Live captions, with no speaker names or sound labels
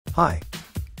Hi.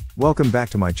 Welcome back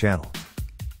to my channel.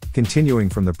 Continuing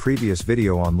from the previous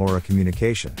video on LoRa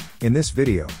communication, in this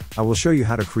video, I will show you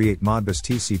how to create Modbus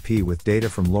TCP with data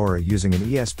from LoRa using an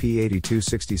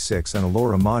ESP8266 and a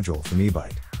LoRa module from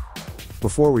eByte.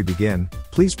 Before we begin,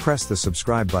 please press the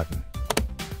subscribe button.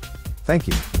 Thank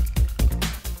you.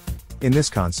 In this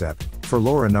concept, for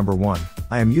LoRa number 1,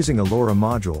 I am using a LoRa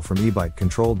module from eByte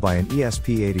controlled by an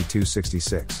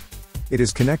ESP8266. It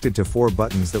is connected to 4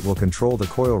 buttons that will control the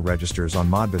coil registers on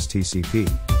Modbus TCP.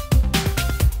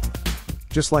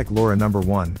 Just like LoRa number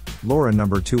 1, LoRa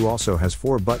number 2 also has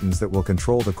 4 buttons that will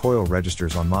control the coil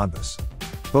registers on Modbus.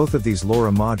 Both of these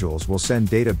LoRa modules will send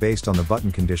data based on the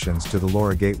button conditions to the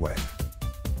LoRa gateway.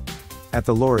 At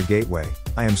the LoRa gateway,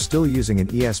 I am still using an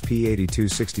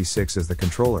ESP8266 as the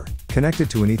controller, connected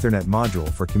to an Ethernet module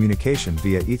for communication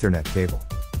via Ethernet cable.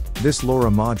 This LoRa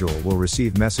module will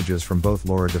receive messages from both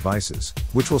LoRa devices,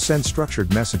 which will send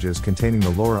structured messages containing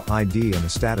the LoRa ID and the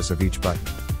status of each button.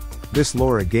 This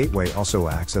LoRa gateway also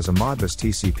acts as a Modbus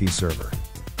TCP server.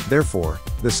 Therefore,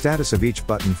 the status of each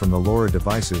button from the LoRa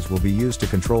devices will be used to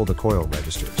control the coil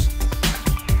registers.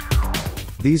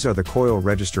 These are the coil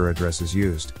register addresses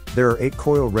used. There are 8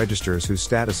 coil registers whose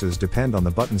statuses depend on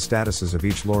the button statuses of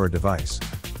each LoRa device.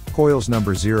 Coils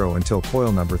number 0 until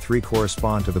coil number 3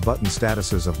 correspond to the button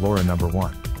statuses of LoRa number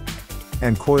 1.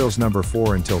 And coils number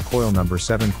 4 until coil number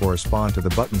 7 correspond to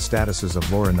the button statuses of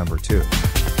LoRa number 2.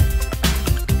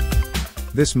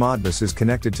 This Modbus is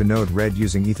connected to Node Red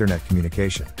using Ethernet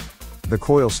communication. The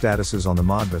coil statuses on the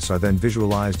Modbus are then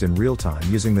visualized in real time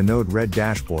using the Node Red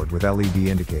dashboard with LED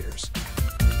indicators.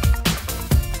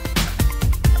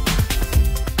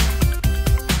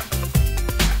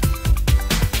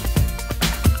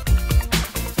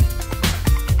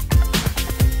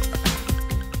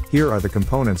 Here are the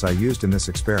components I used in this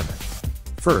experiment.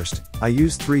 First, I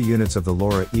used 3 units of the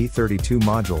LoRa E32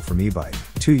 module from eByte,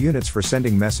 2 units for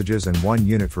sending messages and 1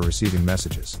 unit for receiving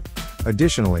messages.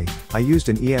 Additionally, I used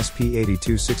an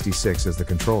ESP8266 as the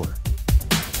controller.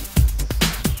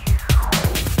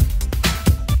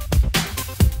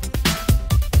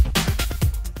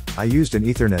 I used an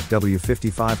Ethernet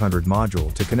W5500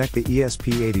 module to connect the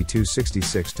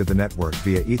ESP8266 to the network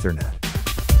via Ethernet.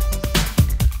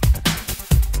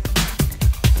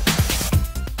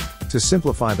 To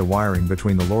simplify the wiring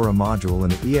between the LoRa module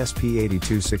and the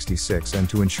ESP8266 and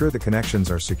to ensure the connections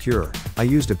are secure, I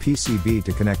used a PCB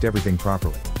to connect everything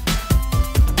properly.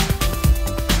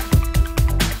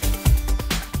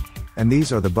 And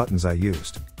these are the buttons I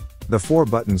used. The 4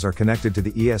 buttons are connected to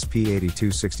the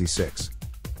ESP8266.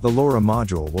 The LoRa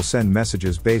module will send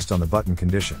messages based on the button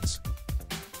conditions.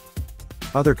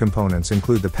 Other components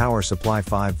include the power supply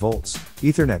 5 volts,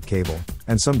 Ethernet cable,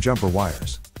 and some jumper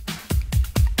wires.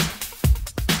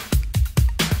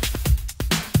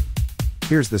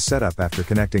 Here's the setup after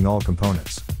connecting all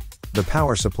components. The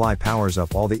power supply powers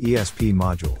up all the ESP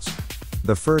modules.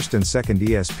 The first and second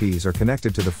ESPs are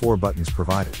connected to the 4 buttons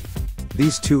provided.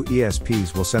 These 2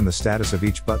 ESPs will send the status of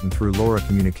each button through LoRa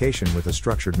communication with a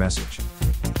structured message.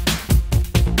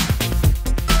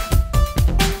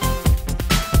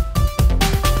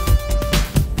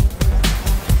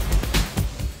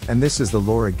 And this is the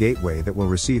LoRa gateway that will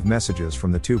receive messages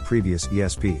from the 2 previous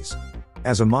ESPs.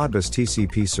 As a Modbus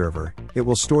TCP server, it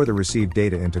will store the received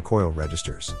data into coil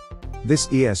registers. This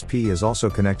ESP is also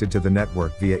connected to the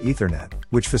network via Ethernet,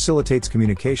 which facilitates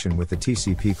communication with the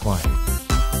TCP client.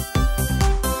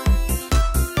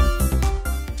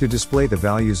 To display the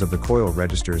values of the coil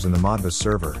registers in the Modbus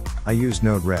server, I use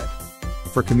Node Red.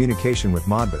 For communication with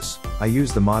Modbus, I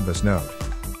use the Modbus node.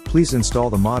 Please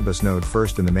install the Modbus node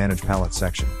first in the Manage Palette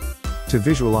section. To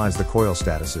visualize the coil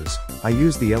statuses, I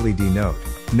use the LED node,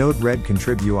 Node Red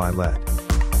Contrib UI LED.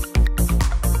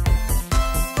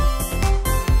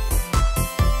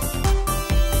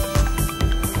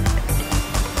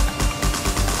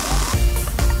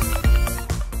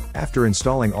 After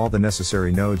installing all the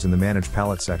necessary nodes in the Manage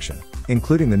Palette section,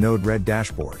 including the Node Red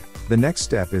dashboard, the next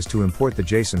step is to import the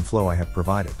JSON flow I have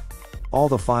provided. All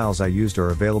the files I used are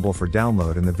available for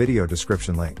download in the video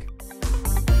description link.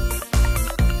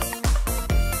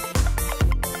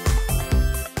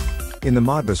 In the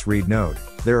Modbus read node,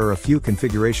 there are a few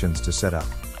configurations to set up.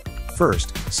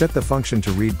 First, set the function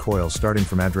to read coils starting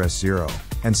from address 0,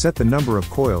 and set the number of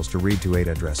coils to read to 8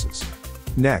 addresses.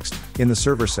 Next, in the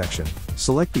server section,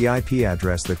 select the IP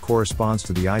address that corresponds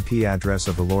to the IP address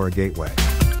of the LoRa gateway.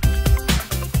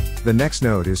 The next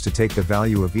node is to take the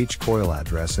value of each coil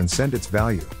address and send its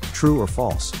value, true or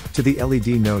false, to the LED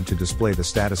node to display the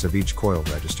status of each coil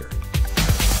register.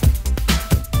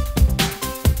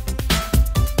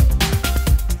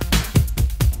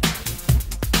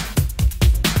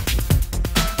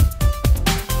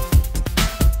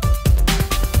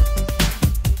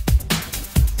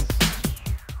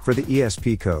 For the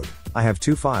ESP code, I have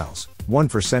two files, one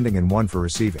for sending and one for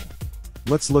receiving.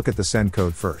 Let's look at the send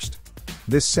code first.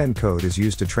 This send code is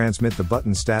used to transmit the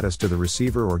button status to the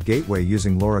receiver or gateway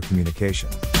using LoRa communication.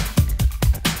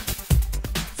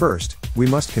 First, we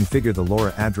must configure the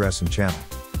LoRa address and channel.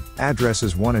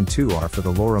 Addresses 1 and 2 are for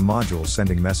the LoRa modules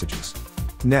sending messages.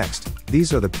 Next,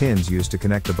 these are the pins used to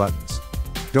connect the buttons.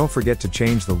 Don't forget to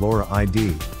change the LoRa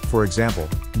ID, for example,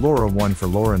 LoRa 1 for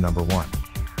LoRa number 1.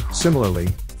 Similarly,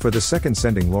 for the second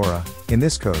sending LoRa, in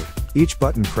this code, each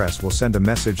button press will send a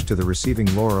message to the receiving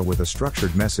LoRa with a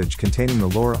structured message containing the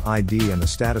LoRa ID and the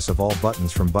status of all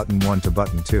buttons from button 1 to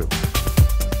button 2.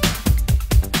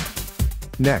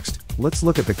 Next, let's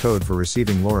look at the code for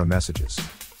receiving LoRa messages.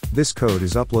 This code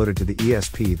is uploaded to the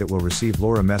ESP that will receive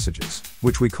LoRa messages,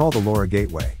 which we call the LoRa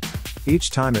gateway. Each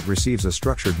time it receives a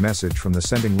structured message from the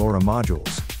sending LoRa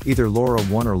modules, either LoRa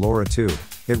 1 or LoRa 2,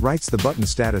 it writes the button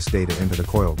status data into the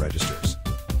coil registers.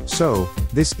 So,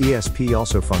 this ESP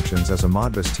also functions as a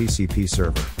Modbus TCP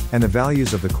server, and the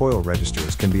values of the coil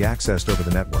registers can be accessed over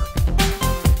the network.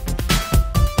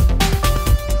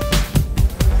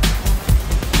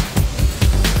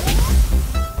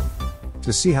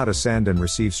 To see how to send and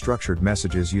receive structured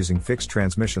messages using fixed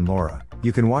transmission LoRa,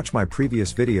 you can watch my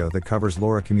previous video that covers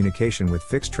LoRa communication with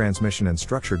fixed transmission and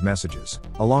structured messages,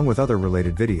 along with other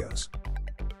related videos.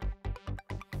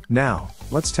 Now,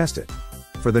 let's test it.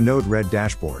 For the Node Red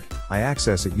dashboard, I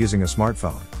access it using a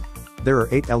smartphone. There are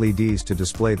 8 LEDs to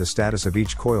display the status of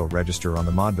each coil register on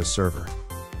the Modbus server.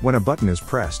 When a button is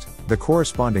pressed, the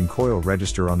corresponding coil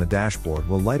register on the dashboard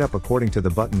will light up according to the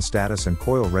button status and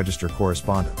coil register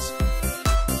correspondence.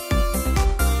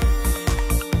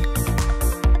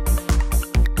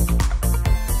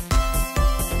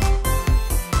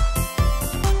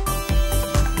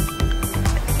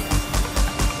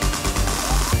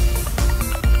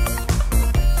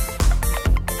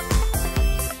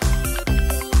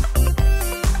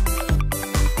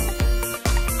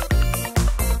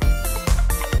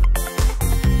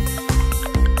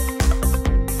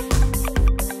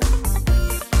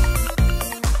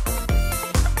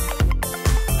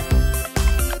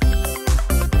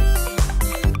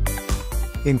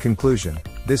 In conclusion,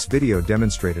 this video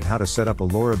demonstrated how to set up a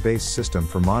LoRa-based system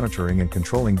for monitoring and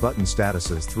controlling button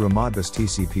statuses through a Modbus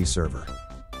TCP server.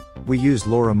 We used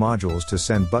LoRa modules to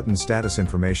send button status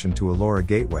information to a LoRa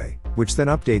gateway, which then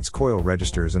updates coil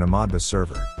registers in a Modbus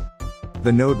server.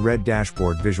 The Node Red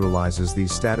dashboard visualizes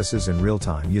these statuses in real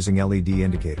time using LED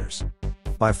indicators.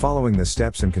 By following the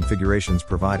steps and configurations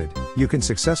provided, you can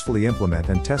successfully implement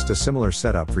and test a similar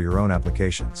setup for your own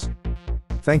applications.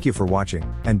 Thank you for watching,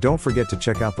 and don't forget to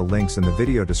check out the links in the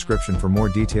video description for more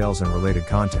details and related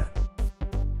content.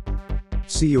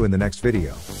 See you in the next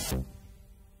video.